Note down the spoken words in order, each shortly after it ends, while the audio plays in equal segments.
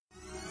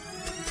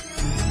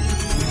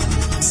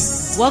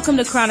Welcome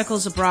to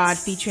Chronicles Abroad,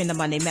 featuring the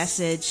Monday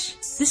Message.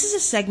 This is a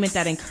segment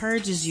that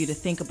encourages you to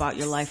think about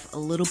your life a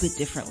little bit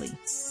differently,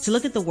 to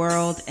look at the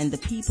world and the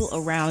people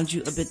around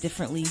you a bit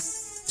differently,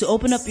 to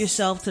open up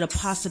yourself to the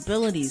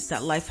possibilities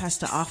that life has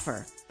to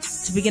offer,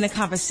 to begin a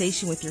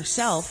conversation with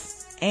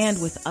yourself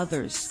and with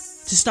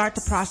others, to start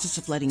the process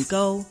of letting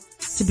go,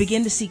 to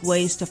begin to seek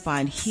ways to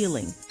find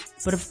healing.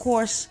 But of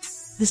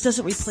course, this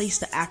doesn't replace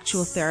the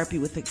actual therapy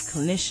with a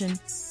clinician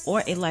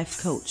or a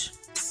life coach.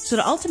 So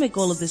the ultimate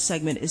goal of this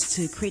segment is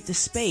to create the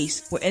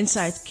space where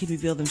insights can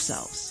reveal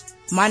themselves.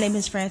 My name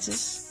is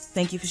Francis.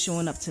 Thank you for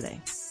showing up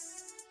today.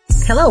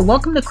 Hello,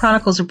 welcome to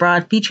Chronicles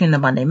Abroad, featuring the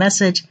Monday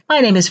Message.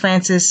 My name is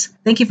Francis.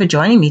 Thank you for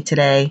joining me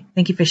today.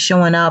 Thank you for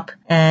showing up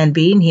and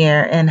being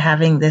here and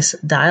having this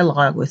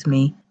dialogue with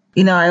me.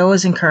 You know, I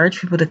always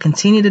encourage people to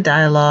continue the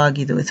dialogue,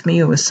 either with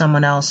me or with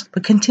someone else,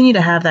 but continue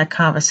to have that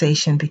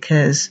conversation,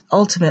 because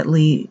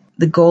ultimately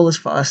the goal is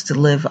for us to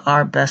live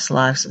our best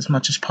lives as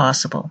much as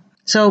possible.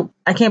 So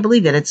I can't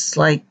believe it. It's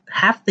like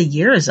half the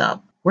year is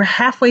up. We're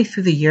halfway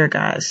through the year,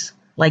 guys.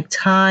 Like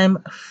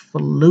time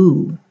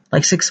flew.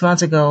 Like 6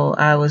 months ago,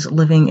 I was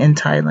living in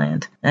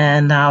Thailand,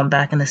 and now I'm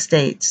back in the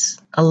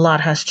States. A lot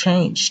has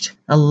changed.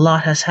 A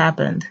lot has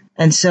happened.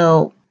 And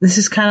so this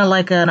is kind of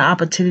like an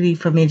opportunity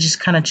for me to just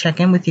kind of check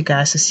in with you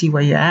guys to see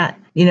where you're at.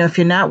 You know, if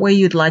you're not where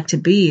you'd like to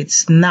be,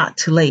 it's not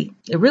too late.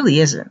 It really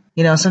isn't.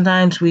 You know,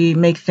 sometimes we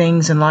make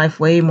things in life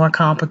way more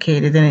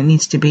complicated than it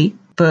needs to be.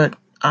 But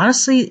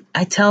honestly,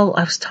 I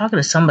was talking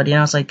to somebody and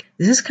I was like,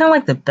 this is kind of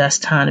like the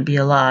best time to be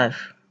alive,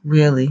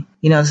 really.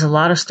 You know, there's a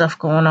lot of stuff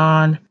going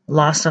on, a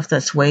lot of stuff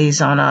that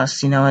weighs on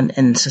us, you know,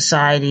 in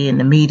society and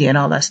the media and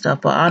all that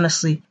stuff. But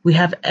honestly, we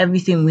have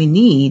everything we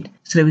need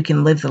so that we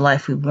can live the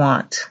life we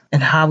want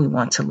and how we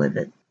want to live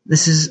it.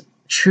 This is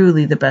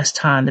truly the best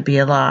time to be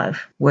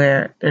alive,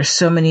 where there's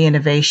so many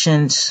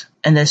innovations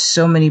and there's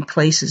so many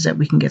places that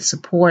we can get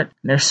support.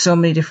 There's so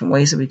many different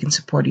ways that we can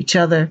support each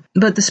other.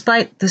 But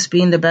despite this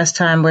being the best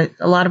time,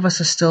 a lot of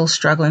us are still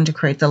struggling to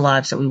create the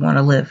lives that we want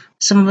to live.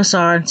 Some of us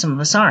are and some of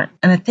us aren't.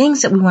 And the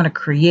things that we want to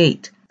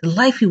create, the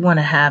life we want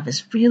to have,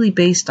 is really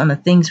based on the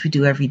things we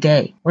do every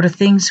day or the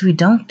things we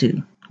don't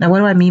do. Now, what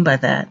do I mean by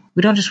that?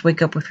 We don't just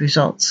wake up with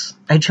results.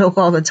 I joke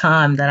all the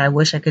time that I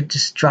wish I could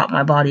just drop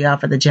my body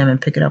off at the gym and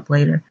pick it up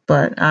later.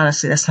 But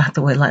honestly, that's not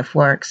the way life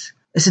works.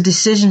 It's the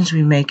decisions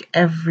we make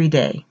every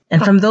day.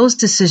 And from those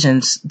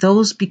decisions,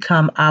 those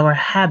become our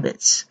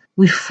habits.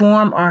 We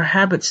form our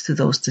habits through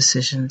those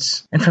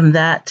decisions. And from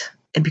that,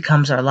 it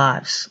becomes our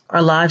lives.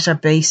 Our lives are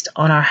based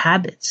on our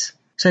habits.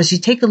 So as you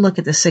take a look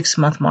at the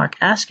 6-month mark,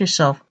 ask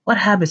yourself, what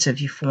habits have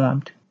you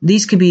formed?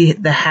 These could be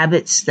the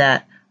habits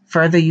that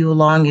further you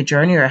along your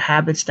journey, or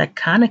habits that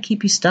kind of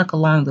keep you stuck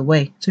along the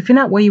way. So if you're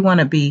not where you want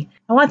to be,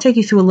 I want to take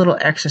you through a little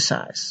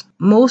exercise.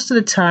 Most of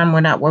the time, we're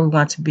not where we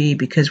want to be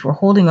because we're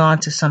holding on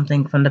to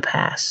something from the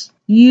past.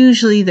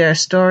 Usually there are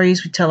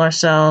stories we tell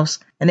ourselves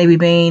and they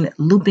remain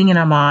looping in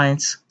our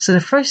minds. So the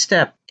first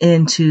step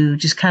into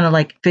just kind of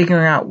like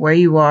figuring out where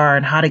you are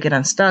and how to get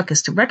unstuck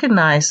is to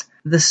recognize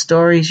the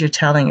stories you're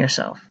telling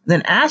yourself.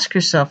 Then ask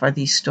yourself, are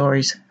these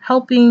stories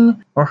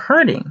helping or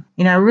hurting?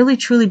 You know, I really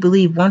truly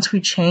believe once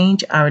we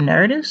change our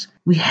narratives,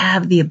 we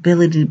have the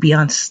ability to be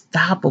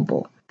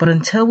unstoppable. But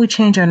until we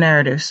change our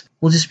narratives,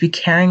 we'll just be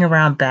carrying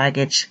around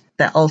baggage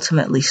that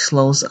ultimately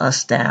slows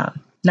us down.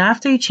 Now,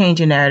 after you change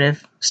your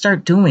narrative,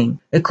 start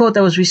doing. A quote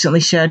that was recently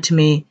shared to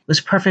me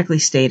was perfectly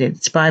stated.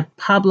 It's by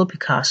Pablo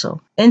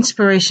Picasso.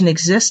 Inspiration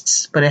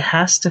exists, but it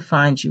has to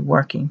find you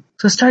working.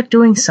 So start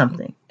doing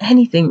something.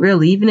 Anything,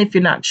 really. Even if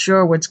you're not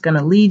sure what's going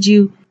to lead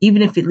you,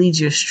 even if it leads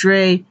you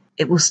astray,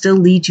 it will still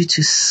lead you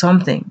to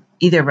something.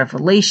 Either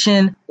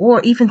revelation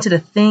or even to the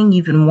thing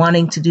you've been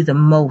wanting to do the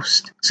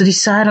most. So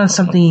decide on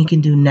something you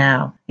can do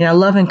now. You know, I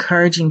love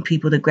encouraging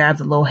people to grab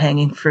the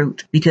low-hanging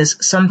fruit, because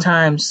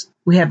sometimes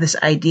we have this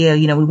idea,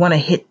 you know, we want to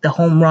hit the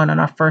home run on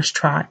our first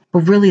try,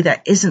 but really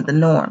that isn't the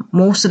norm.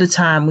 Most of the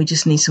time, we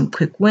just need some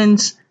quick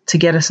wins to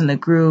get us in the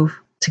groove,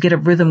 to get a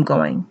rhythm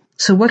going.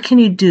 So what can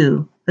you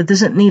do that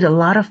doesn't need a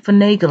lot of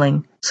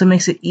finagling, so it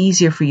makes it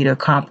easier for you to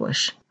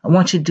accomplish? I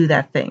want you to do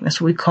that thing. That's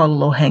what we call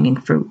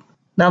low-hanging fruit.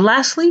 Now,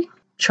 lastly,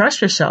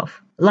 trust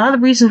yourself. A lot of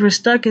the reasons we're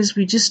stuck is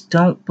we just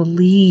don't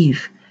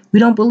believe.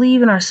 We don't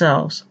believe in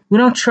ourselves. We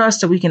don't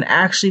trust that we can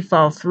actually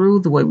follow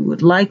through the way we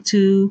would like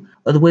to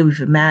or the way we've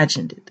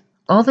imagined it.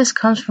 All this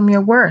comes from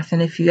your worth.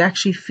 And if you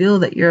actually feel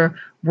that you're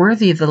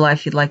worthy of the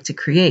life you'd like to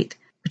create,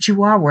 but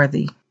you are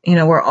worthy. You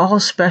know, we're all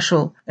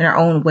special in our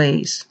own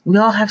ways. We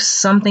all have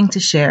something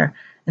to share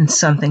and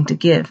something to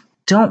give.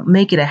 Don't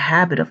make it a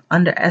habit of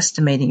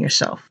underestimating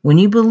yourself. When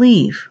you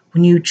believe,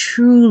 when you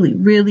truly,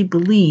 really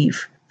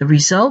believe, the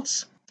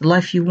results, the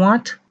life you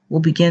want, will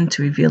begin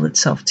to reveal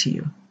itself to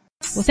you.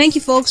 Well, thank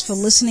you folks for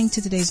listening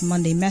to today's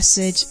Monday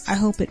Message. I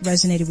hope it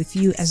resonated with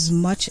you as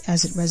much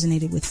as it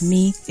resonated with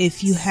me.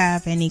 If you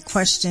have any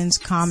questions,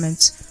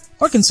 comments,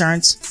 or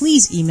concerns,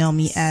 please email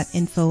me at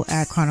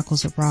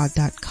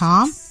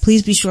info@chroniclesabroad.com.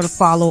 Please be sure to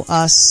follow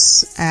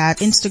us at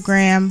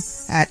Instagram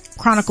at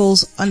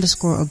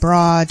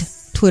Chronicles_abroad,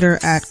 Twitter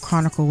at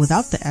Chronicle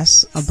without the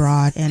S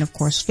Abroad, and of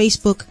course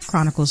Facebook,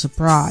 Chronicles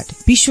Abroad.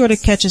 Be sure to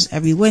catch us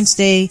every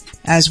Wednesday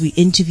as we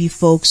interview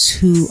folks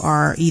who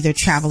are either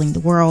traveling the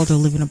world or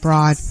living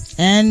abroad.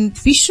 And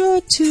be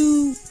sure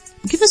to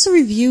give us a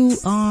review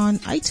on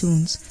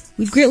iTunes.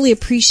 We'd greatly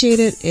appreciate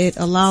it. It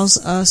allows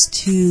us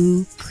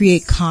to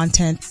create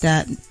content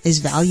that is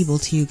valuable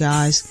to you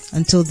guys.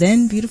 Until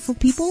then, beautiful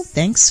people,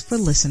 thanks for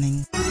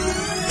listening.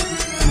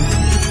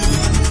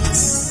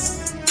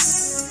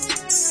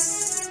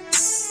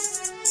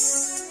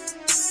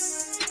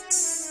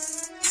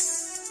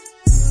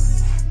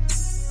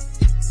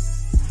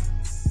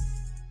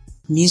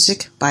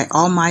 Music by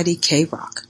Almighty K-Rock.